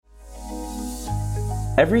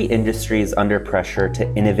Every industry is under pressure to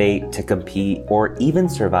innovate, to compete, or even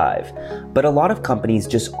survive. But a lot of companies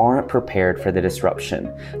just aren't prepared for the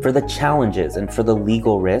disruption, for the challenges, and for the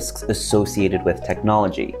legal risks associated with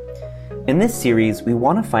technology. In this series, we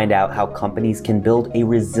want to find out how companies can build a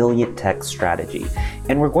resilient tech strategy,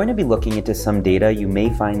 and we're going to be looking into some data you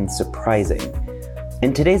may find surprising.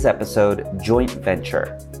 In today's episode, Joint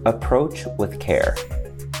Venture, Approach with Care.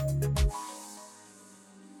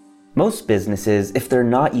 Most businesses, if they're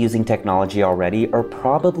not using technology already, are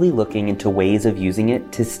probably looking into ways of using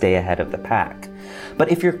it to stay ahead of the pack. But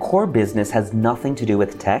if your core business has nothing to do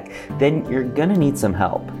with tech, then you're gonna need some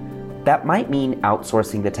help. That might mean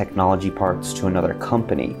outsourcing the technology parts to another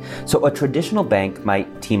company. So a traditional bank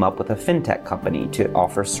might team up with a fintech company to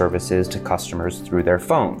offer services to customers through their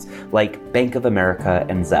phones, like Bank of America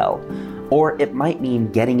and Zelle. Or it might mean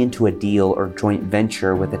getting into a deal or joint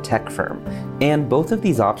venture with a tech firm. And both of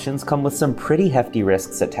these options come with some pretty hefty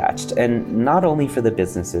risks attached, and not only for the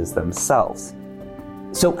businesses themselves.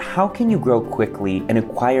 So how can you grow quickly and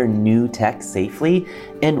acquire new tech safely?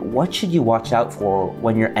 And what should you watch out for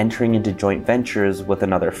when you're entering into joint ventures with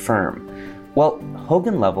another firm? Well,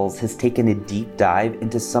 Hogan Lovells has taken a deep dive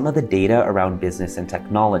into some of the data around business and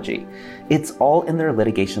technology. It's all in their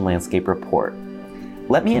litigation landscape report.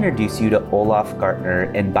 Let me introduce you to Olaf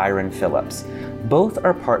Gartner and Byron Phillips. Both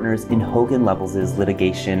are partners in Hogan Lovells'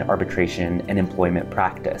 litigation, arbitration, and employment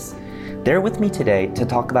practice. They're with me today to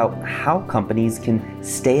talk about how companies can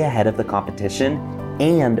stay ahead of the competition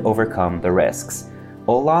and overcome the risks.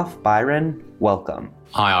 Olaf, Byron, welcome.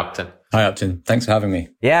 Hi, Upton. Hi, Upton. Thanks for having me.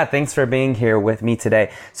 Yeah, thanks for being here with me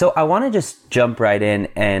today. So I want to just jump right in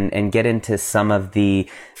and get into some of the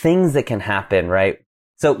things that can happen, right?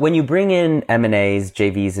 So when you bring in M&As,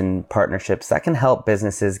 JVs, and partnerships, that can help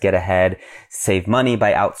businesses get ahead, save money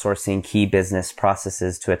by outsourcing key business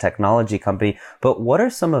processes to a technology company. But what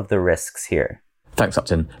are some of the risks here? Thanks,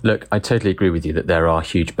 Upton. Look, I totally agree with you that there are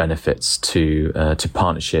huge benefits to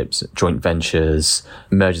partnerships, joint ventures,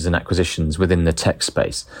 mergers and acquisitions within the tech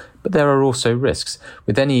space. But there are also risks.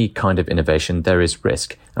 With any kind of innovation, there is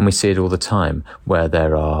risk. And we see it all the time where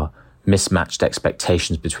there are mismatched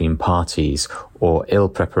expectations between parties or ill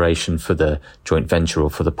preparation for the joint venture or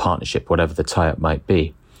for the partnership, whatever the tie-up might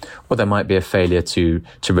be. Or there might be a failure to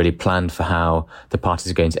really plan for how the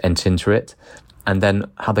parties are going to enter into it and then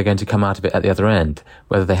how they're going to come out of it at the other end,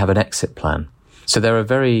 whether they have an exit plan. So there are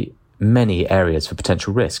very many areas for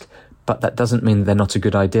potential risk, but that doesn't mean they're not a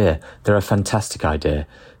good idea. They're a fantastic idea.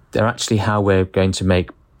 They're actually how we're going to make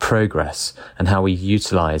progress and how we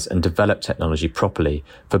utilize and develop technology properly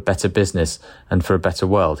for better business and for a better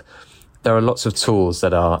world. There are lots of tools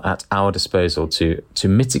that are at our disposal to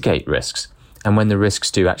mitigate risks. And when the risks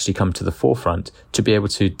do actually come to the forefront, to be able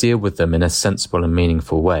to deal with them in a sensible and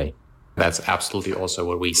meaningful way. That's absolutely also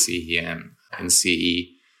what we see here in CE.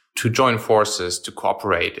 To join forces, to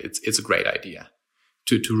cooperate, it's a great idea.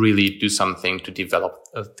 To really do something, to develop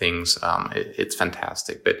things, it's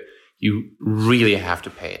fantastic. But you really have to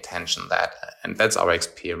pay attention that, and that's our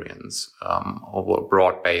experience over a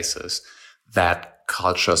broad basis, that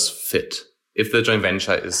cultures fit. If the joint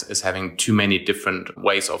venture is having too many different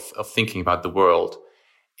ways of thinking about the world,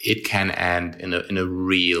 it can end in a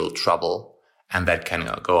real trouble, and that can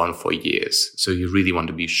go on for years. So you really want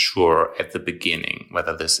to be sure at the beginning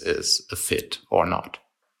whether this is a fit or not.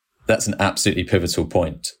 That's an absolutely pivotal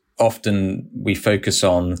point. Often we focus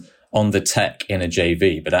on the tech in a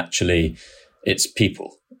JV, but actually it's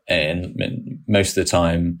people. And most of the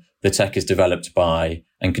time, the tech is developed by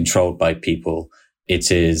and controlled by people.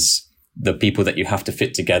 It is the people that you have to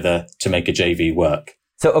fit together to make a JV work.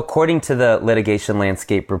 So according to the litigation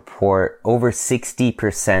landscape report, over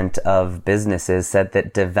 60% of businesses said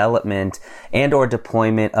that development and or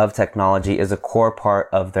deployment of technology is a core part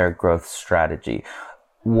of their growth strategy.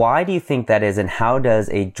 Why do you think that is, and how does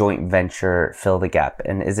a joint venture fill the gap?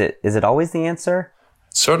 And is it always the answer?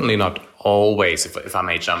 Certainly not always, if I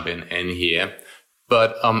may jump in here.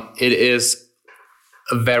 But it is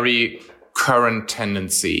a very current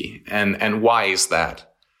tendency. And why is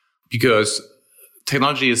that? Because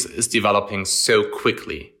technology is developing so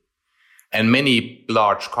quickly. And many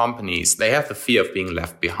large companies, they have the fear of being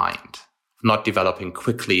left behind, not developing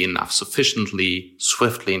quickly enough, sufficiently,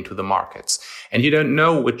 swiftly into the markets. And you don't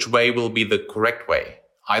know which way will be the correct way.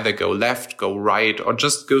 Either go left, go right, or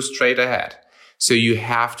just go straight ahead. So you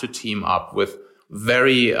have to team up with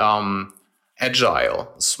very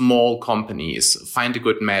agile, small companies, find a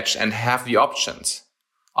good match and have the options.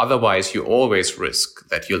 Otherwise, you always risk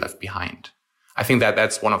that you're left behind. I think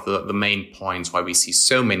that's one of the main points why we see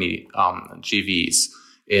so many GVs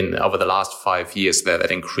over the last 5 years that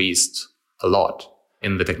increased a lot.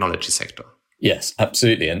 in the technology sector. Yes,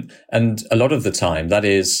 absolutely. And a lot of the time, that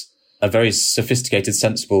is a very sophisticated,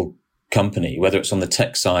 sensible company, whether it's on the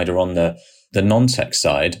tech side or on the non-tech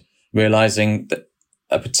side, realizing that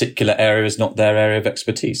a particular area is not their area of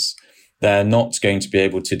expertise. They're not going to be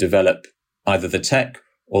able to develop either the tech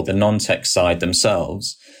or the non-tech side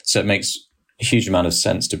themselves. So it makes a huge amount of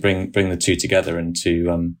sense to bring the two together and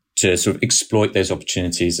to sort of exploit those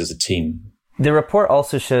opportunities as a team. The report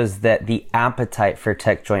also shows that the appetite for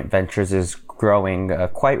tech joint ventures is growing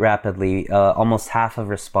quite rapidly. Almost half of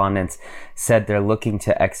respondents said they're looking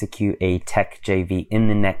to execute a tech JV in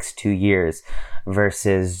the next 2 years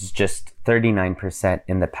versus just 39%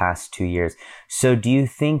 in the past 2 years. So do you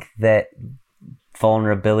think that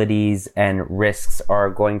vulnerabilities and risks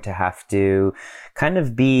are going to have to kind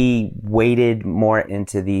of be weighted more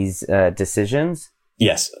into these decisions?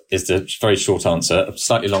 Yes, is the very short answer. A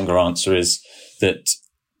slightly longer answer is that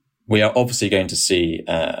we are obviously going to see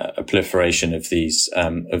a proliferation of these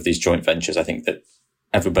joint ventures. I think that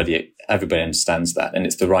everybody understands that, and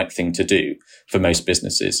it's the right thing to do for most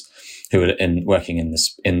businesses who are working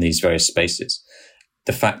in these various spaces.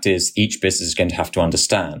 The fact is, each business is going to have to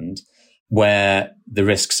understand where the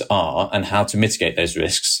risks are and how to mitigate those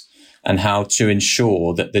risks, and how to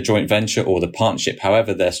ensure that the joint venture or the partnership,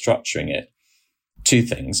 however they're structuring it, two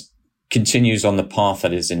things: continues on the path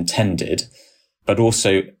that is intended, but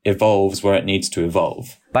also evolves where it needs to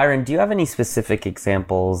evolve. Byron, do you have any specific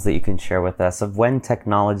examples that you can share with us of when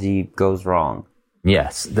technology goes wrong?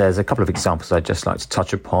 Yes, there's a couple of examples I'd just like to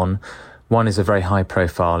touch upon. One is a very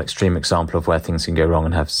high-profile, extreme example of where things can go wrong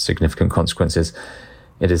and have significant consequences.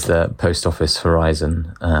 It is the Post Office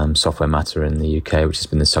Horizon software matter in the UK, which has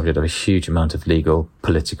been the subject of a huge amount of legal,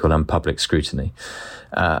 political and public scrutiny.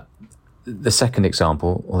 The second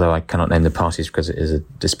example, although I cannot name the parties because it is a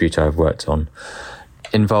dispute I've worked on,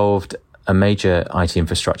 involved a major IT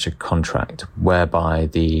infrastructure contract whereby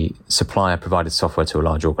the supplier provided software to a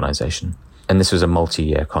large organization. And this was a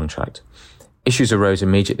multi-year contract. Issues arose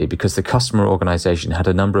immediately because the customer organization had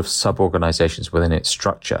a number of sub-organizations within its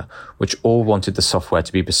structure, which all wanted the software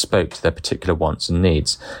to be bespoke to their particular wants and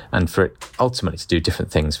needs, and for it ultimately to do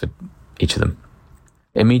different things for each of them.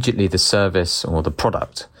 Immediately, the service or the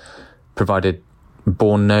product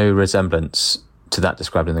bore no resemblance to that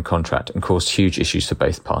described in the contract and caused huge issues for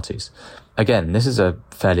both parties. Again, this is a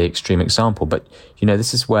fairly extreme example, but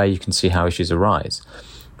this is where you can see how issues arise.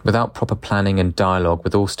 Without proper planning and dialogue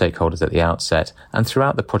with all stakeholders at the outset and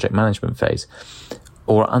throughout the project management phase,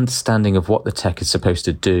 or understanding of what the tech is supposed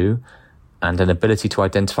to do and an ability to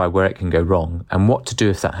identify where it can go wrong and what to do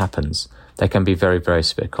if that happens, there can be very, very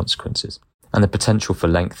severe consequences. And the potential for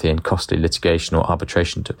lengthy and costly litigation or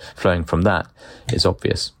arbitration flowing from that is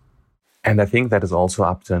obvious. And I think that is also,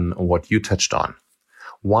 Upton, what you touched on.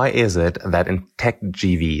 Why is it that in tech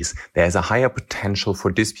GVs there is a higher potential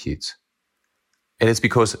for disputes? It is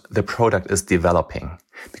because the product is developing,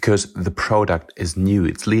 because the product is new,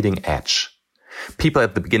 it's leading edge. People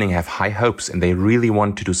at the beginning have high hopes and they really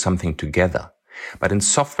want to do something together. But in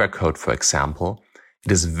software code, for example,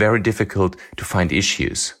 it is very difficult to find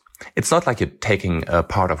issues. It's not like you're taking a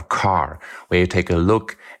part of a car where you take a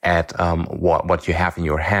look at what you have in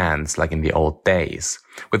your hands, like in the old days.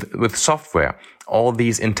 With software, all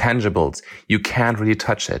these intangibles, you can't really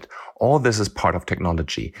touch it. All this is part of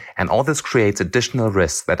technology, and all this creates additional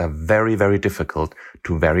risks that are very, very difficult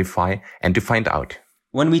to verify and to find out.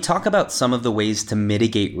 When we talk about some of the ways to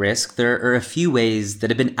mitigate risk, there are a few ways that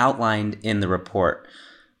have been outlined in the report.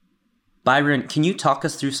 Byron, can you talk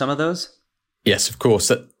us through some of those? Yes, of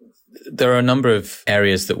course. There are a number of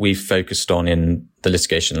areas that we've focused on in the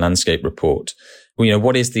litigation landscape report.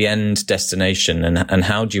 What is the end destination and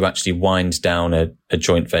how do you actually wind down a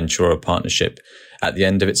joint venture or a partnership at the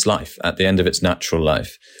end of its life, at the end of its natural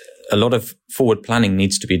life? A lot of forward planning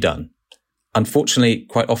needs to be done. Unfortunately,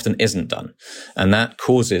 quite often isn't done. And that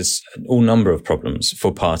causes all number of problems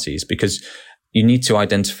for parties because you need to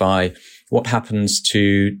identify what happens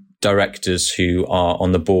to directors who are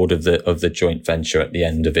on the board of the joint venture at the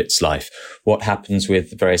end of its life. What happens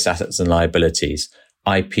with various assets and liabilities,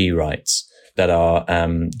 IP rights that are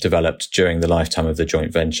developed during the lifetime of the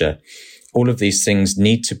joint venture. All of these things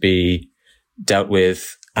need to be dealt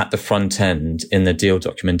with at the front end in the deal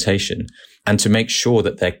documentation, and to make sure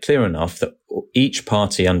that they're clear enough that each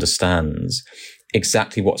party understands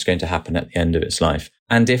exactly what's going to happen at the end of its life.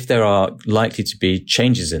 And if there are likely to be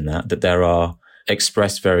changes in that there are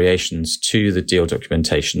express variations to the deal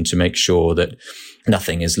documentation to make sure that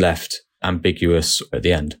nothing is left ambiguous at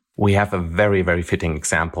the end. We have a very, very fitting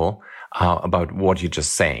example about what you're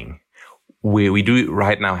just saying. We do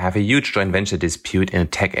right now have a huge joint venture dispute in a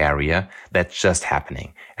tech area that's just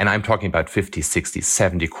happening. And I'm talking about 50, 60,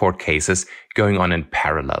 70 court cases going on in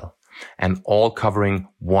parallel and all covering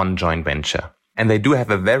one joint venture. And they do have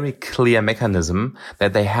a very clear mechanism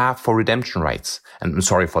that they have for redemption rights. And I'm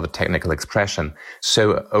sorry for the technical expression.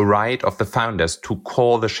 So a right of the founders to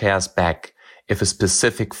call the shares back if a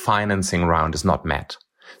specific financing round is not met.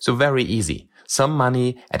 So very easy. Some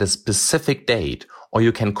money at a specific date, or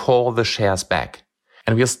you can call the shares back.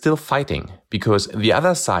 And we are still fighting because the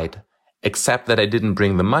other side accept that I didn't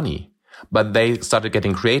bring the money, but they started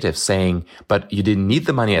getting creative saying, but you didn't need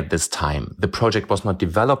the money at this time. The project was not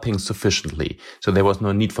developing sufficiently, so there was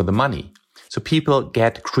no need for the money. So people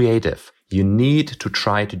get creative. You need to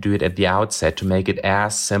try to do it at the outset to make it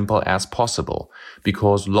as simple as possible,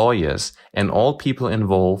 because lawyers and all people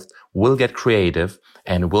involved will get creative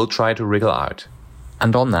and will try to wriggle out.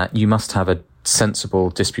 And on that, you must have a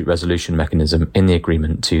sensible dispute resolution mechanism in the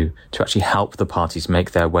agreement to actually help the parties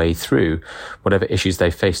make their way through whatever issues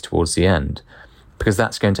they face towards the end, because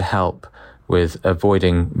that's going to help with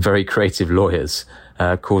avoiding very creative lawyers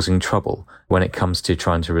causing trouble when it comes to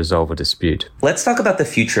trying to resolve a dispute. Let's talk about the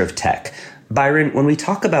future of tech. Byron, when we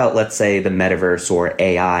talk about, let's say, the metaverse or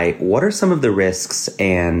AI, what are some of the risks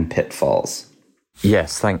and pitfalls?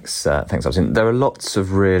 Yes, thanks, Austin. There are lots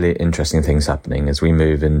of really interesting things happening as we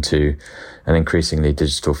move into an increasingly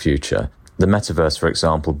digital future. The metaverse, for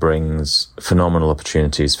example, brings phenomenal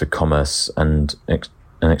opportunities for commerce and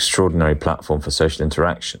an extraordinary platform for social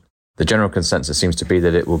interaction. The general consensus seems to be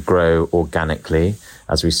that it will grow organically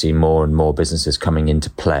as we see more and more businesses coming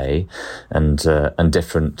into play and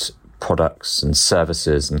different products and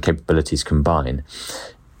services and capabilities combine.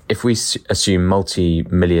 If we assume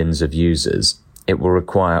multi-millions of users, it will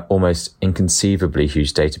require almost inconceivably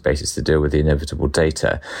huge databases to deal with the inevitable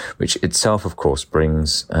data, which itself, of course,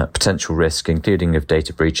 brings potential risk, including of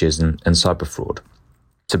data breaches and cyber fraud.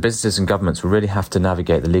 So businesses and governments will really have to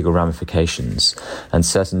navigate the legal ramifications, and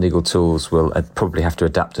certain legal tools will probably have to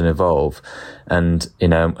adapt and evolve. And,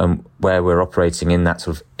 where we're operating in that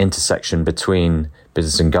sort of intersection between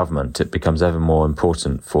business and government, it becomes ever more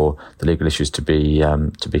important for the legal issues to be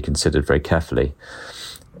considered very carefully.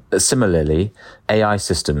 Similarly, AI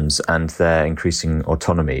systems and their increasing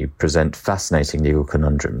autonomy present fascinating legal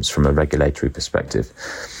conundrums from a regulatory perspective,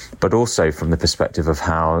 but also from the perspective of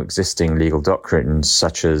how existing legal doctrines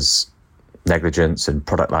such as negligence and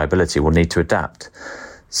product liability will need to adapt.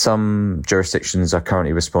 Some jurisdictions are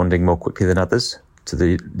currently responding more quickly than others to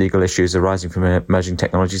the legal issues arising from emerging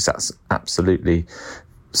technologies. That's absolutely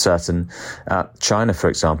certain. China, for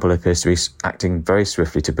example, appears to be acting very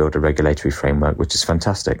swiftly to build a regulatory framework, which is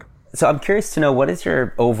fantastic. So I'm curious to know, what is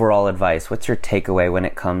your overall advice? What's your takeaway when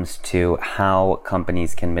it comes to how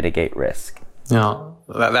companies can mitigate risk? Yeah,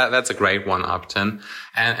 that's a great one, Upton.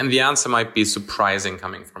 And the answer might be surprising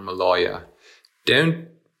coming from a lawyer. Don't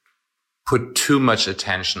put too much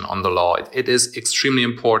attention on the law. It is extremely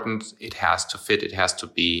important. It has to fit. It has to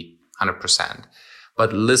be 100%.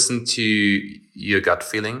 But listen to your gut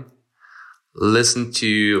feeling. Listen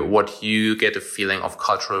to what you get a feeling of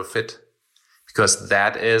cultural fit, because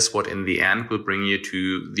that is what in the end will bring you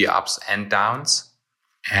to the ups and downs.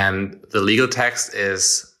 And the legal text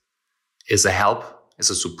is a help, is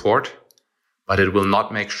a support, but it will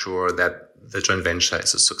not make sure that the joint venture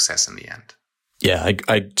is a success in the end. Yeah,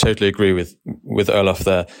 I totally agree with Olaf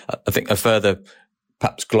there. I think a further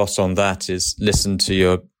perhaps gloss on that is listen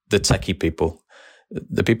to the techie people,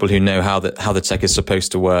 the people who know how the tech is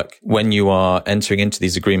supposed to work. When you are entering into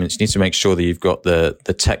these agreements, you need to make sure that you've got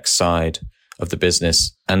the tech side of the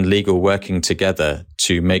business and legal working together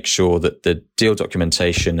to make sure that the deal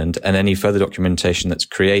documentation and any further documentation that's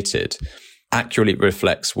created accurately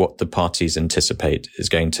reflects what the parties anticipate is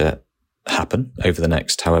going to happen over the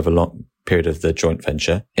next however long period of the joint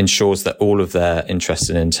venture, ensures that all of their interests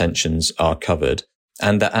and intentions are covered,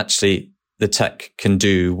 and that actually the tech can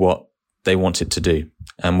do what they want it to do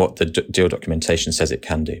and what the deal documentation says it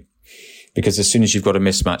can do. Because as soon as you've got a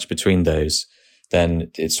mismatch between those,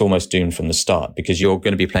 then it's almost doomed from the start, because you're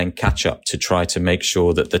going to be playing catch up to try to make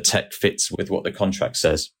sure that the tech fits with what the contract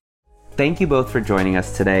says. Thank you both for joining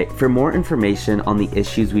us today. For more information on the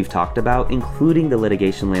issues we've talked about, including the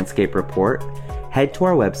Litigation Landscape Report, head to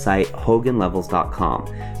our website,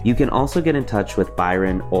 hoganlevels.com. You can also get in touch with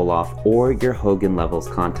Byron, Olaf, or your Hogan Levels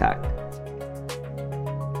contact.